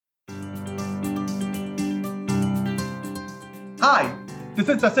Hi, this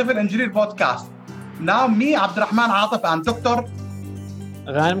is the Civil Engineer Podcast. Now me, Abdurrahman Atif, and Dr.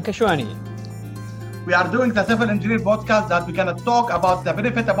 Ghanem Kashwani. We are doing the Civil Engineer Podcast that we're going to talk about the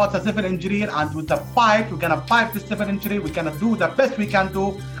benefit about the civil engineer, and with the fight, we're going to fight the civil engineer. We're going to do the best we can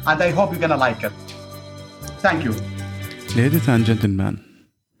do, and I hope you're going to like it. Thank you. Ladies and gentlemen,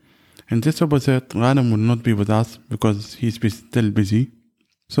 in this episode, Ghanem will not be with us because he's still busy.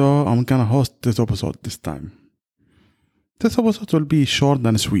 So I'm going to host this episode this time. This episode will be short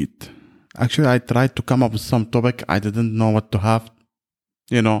and sweet. Actually, I tried to come up with some topic. I didn't know what to have,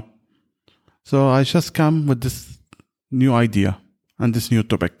 So I just come with this new idea and this new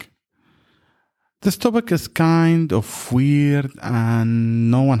topic. This topic is kind of weird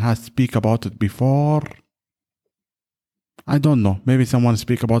and no one has speak about it before. I don't know. Maybe someone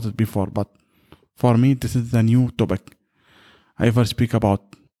speak about it before, but for me, this is the new topic I ever speak about.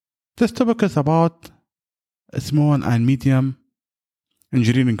 This topic is about small and medium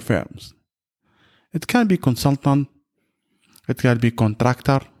engineering firms. It can be consultant, it can be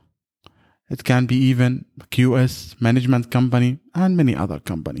contractor, it can be even QS, management company, and many other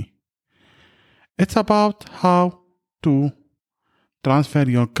company. It's about how to transfer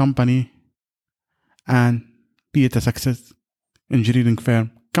your company and be it a success engineering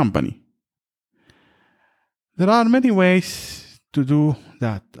firm company. There are many ways to do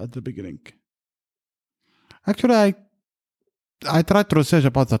that at the beginning. Actually, I tried to research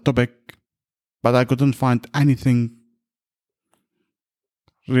about the topic, but I couldn't find anything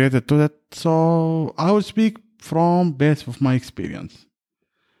related to that. So I will speak from base of my experience.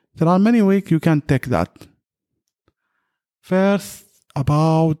 There are many ways you can take that. First,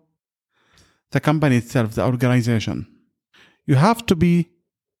 about the company itself, the organization. You have to be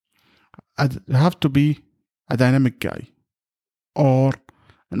a dynamic guy. Or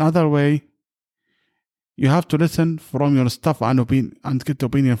another way, you have to listen from your staff and get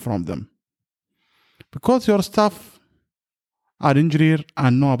opinion from them. Because your staff are engineer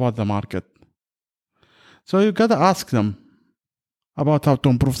and know about the market. So you gotta ask them about how to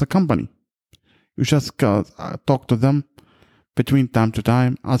improve the company. You just talk to them between time to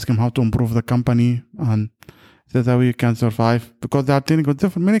time, ask them how to improve the company, and that's how you can survive, because they are dealing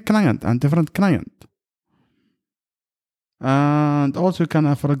with many clients and different clients. And also you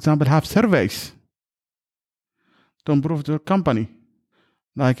can, for example, have surveys to improve your company.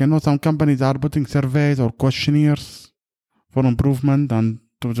 Like I know some companies are putting surveys or questionnaires for improvement and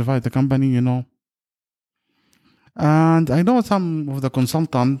to divide the company, And I know some of the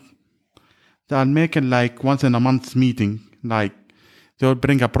consultants, they are making like once in a month meeting. Like they will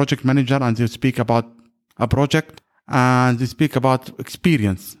bring a project manager and they speak about a project and they speak about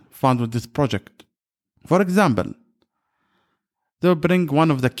experience found with this project. For example, they'll bring one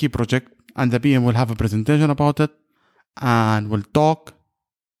of the key projects and the PM will have a presentation about it and will talk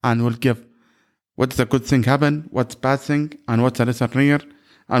and will give what's the good thing happen, what's bad thing, and what's a lesson learned,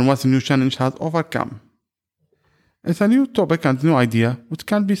 and what's a new challenge has overcome. It's a new topic and new idea which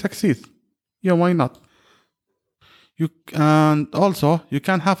can be succeed. Yeah, why not? And also you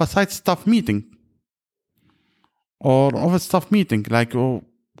can have a site staff meeting or office staff meeting, like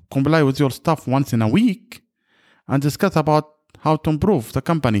comply with your staff once in a week and discuss about how to improve the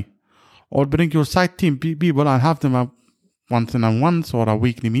company, or bring your site team people and have them once or a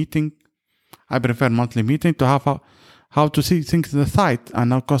weekly meeting. I prefer monthly meeting to have how to see things in the site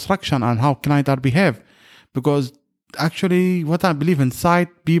and how construction and how clients are behave. Because actually what I believe in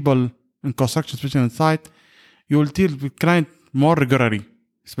site people in construction, especially in site, you will deal with client more regularly,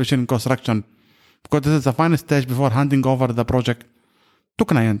 especially in construction, because this is the final stage before handing over the project to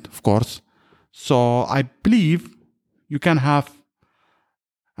client, of course. So I believe you can have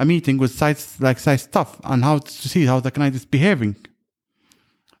a meeting with site staff and how to see how the client is behaving.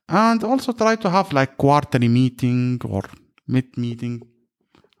 And also try to have like quarterly meeting or mid meeting.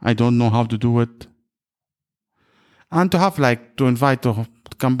 I don't know how to do it. And to have to invite the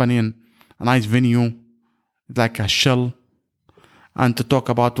company in a nice venue, like a shell, and to talk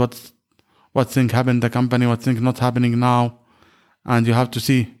about what things happen in the company, what things not happening now. And you have to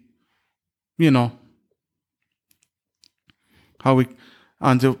see, how we,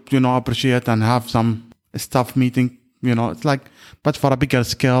 and appreciate and have some staff meeting, it's like, but for a bigger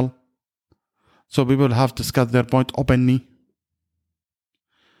scale. So people have to discuss their point openly.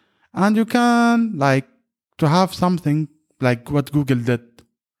 And you can to have something like what Google did.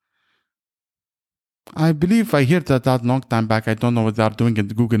 I believe I heard that long time back. I don't know what they are doing in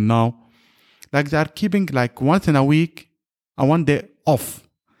Google now. They are keeping once in a week, a 1 day off.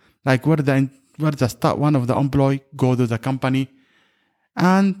 Where one of the employee go to the company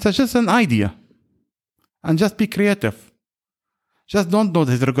and suggest an idea and just be creative. Just don't do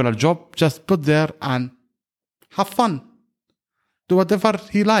his regular job. Just put there and have fun. Do whatever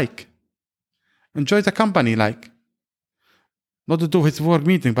he like. Enjoy the company like. Not to do his work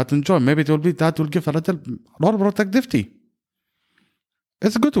meeting, but enjoy. Maybe that will give a lot of productivity.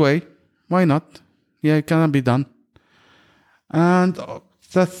 It's a good way. Why not? Yeah, it can be done. And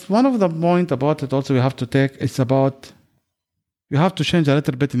that's one of the points about it also you have to take. It's about you have to change a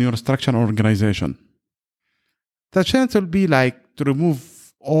little bit in your structure and organization. The chance will be like to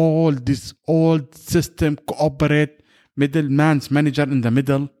remove all this old system, cooperate, middleman's manager in the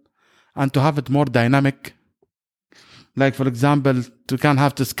middle, and to have it more dynamic. Like, for example, to can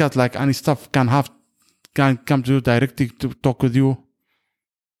have discuss like any stuff can come to you directly to talk with you.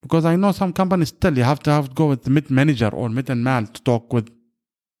 Because I know some companies still you have to go with the mid-manager or middleman to talk with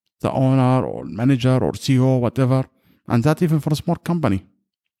the owner or manager or CEO, whatever. And that even for a small company.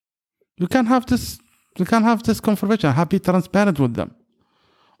 You can have this conversation, be transparent with them.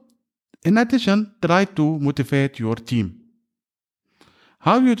 In addition, try to motivate your team.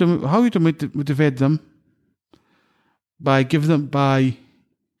 How you to motivate them? Give them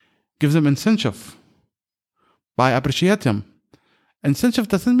incentive. By appreciate them. Incentive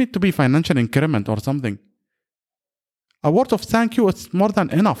doesn't mean to be financial increment or something. A word of thank you is more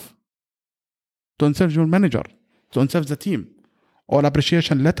than enough to incentive your manager, to incentive the team, or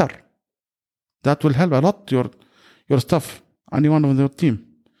appreciation letter. That will help a lot your staff, anyone on your team.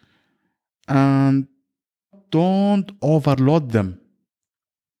 And don't overload them.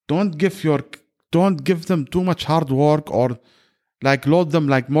 Don't give them too much hard work or like load them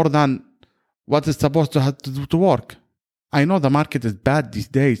like more than what is supposed to have to do to work. I know the market is bad these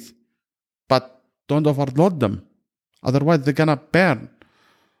days, but don't overload them. Otherwise, they're gonna burn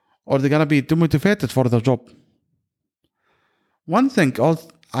or they're gonna be demotivated for the job. One thing also,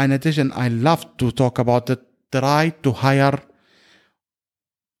 in addition, I love to talk about it. Try to hire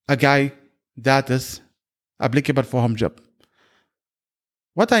a guy that is applicable for home job.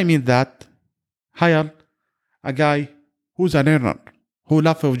 What I mean that hire a guy who's a learner, who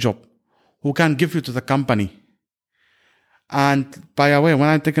loves his job, who can give you to the company. And by the way, when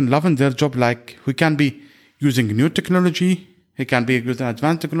I'm taking loving their job, like we can be using new technology, he can be using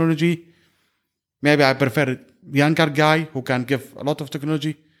advanced technology. Maybe I prefer a younger guy who can give a lot of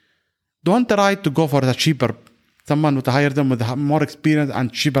technology. Don't try to go for the cheaper, someone to hire them with more experience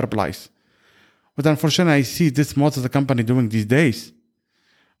and cheaper price. But unfortunately, I see this most of the company doing these days.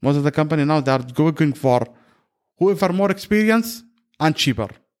 Most of the company now, they are going for whoever more experience and cheaper.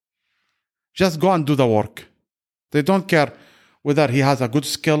 Just go and do the work. They don't care whether he has a good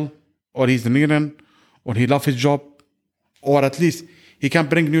skill or he's learning or he loves his job or at least he can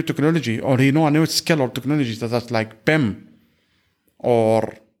bring new technology or he know a new skill or technology that's like PIM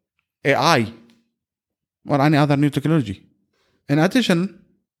or AI or any other new technology. In addition,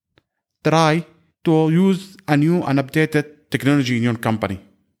 try to use a new and updated technology in your company.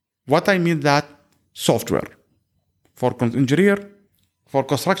 What I mean that software for engineer, for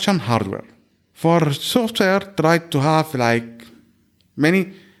construction hardware. For software, try to have like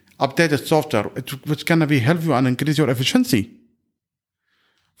many updated software which can be help you and increase your efficiency.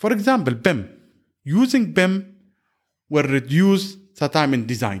 For example, BIM. Using BIM will reduce the time in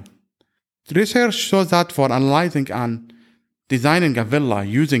design. Research shows that for analyzing and designing a villa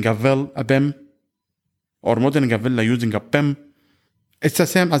using a BIM or modeling a villa using a BIM, it's the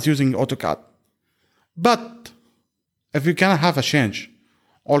same as using AutoCAD. But if you cannot have a change,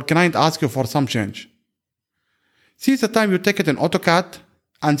 or client ask you for some change, see the time you take it in AutoCAD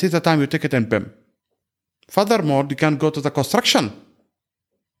and see the time you take it in BIM. Furthermore, you can go to the construction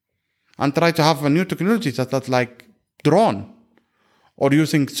and try to have a new technology that's like drone or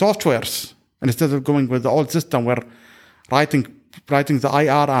using softwares instead of going with the old system where writing the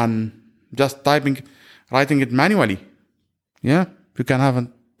IR and just writing it manually. Yeah, you can have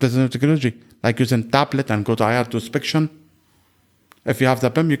this new technology like using tablet and go to IR to inspection. If you have the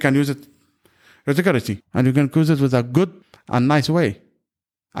BIM, you can use it regularly and you can use it with a good and nice way,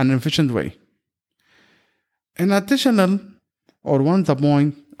 an efficient way. In addition, or one the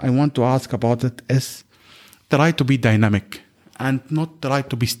point I want to ask about it is try to be dynamic and not try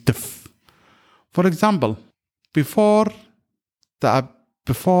to be stiff. For example, before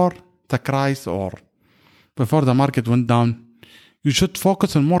the crisis or before the market went down, you should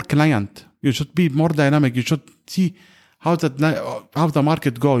focus on more client. You should be more dynamic. You should see how the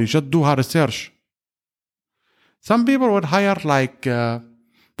market go. You should do her research. Some people would hire like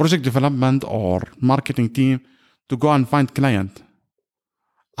project development or marketing team to go and find client.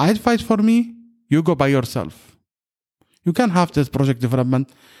 Advice for me, you go by yourself. You can have this project development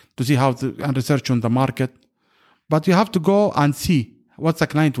to see and research on the market, But you have to go and see what the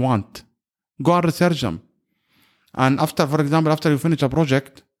client want. Go and research them. And for example, after you finish a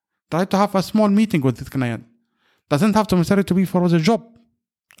project, try to have a small meeting with the client. Doesn't have to necessarily to be for the job.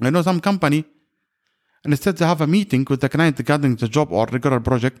 I know some company, and instead they have a meeting with the client regarding the job or regular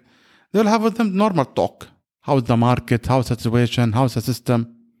project, they'll have with them normal talk. How's the market? How's the situation? How's the system?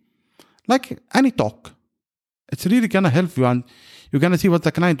 Like any talk. It's really going to help you, and you're going to see what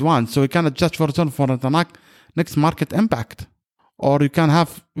the client wants. So you can adjust for the next market impact. Or you can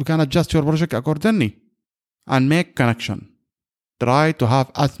adjust your project accordingly and make connection. Try to have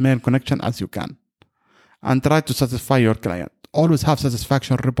as many connection as you can. And try to satisfy your client. Always have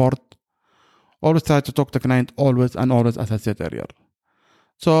satisfaction report. Always try to talk to the client, always, as I said earlier.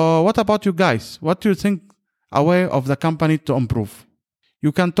 So what about you guys? What do you think a way of the company to improve?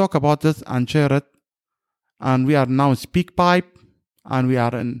 You can talk about this and share it. And we are now SpeakPipe. And we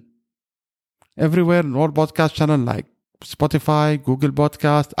are in everywhere in all podcast channels like Spotify, Google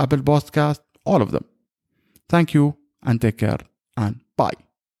Podcast, Apple Podcast, all of them. Thank you and take care and bye.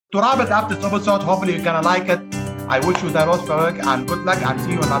 To wrap it up this episode, hopefully you're gonna like it. I wish you the most work and good luck and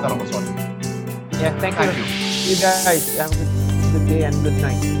see you in another episode. Yeah, thank you. You guys have a good day and good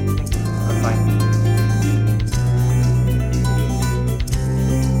night. Thank you. Good night.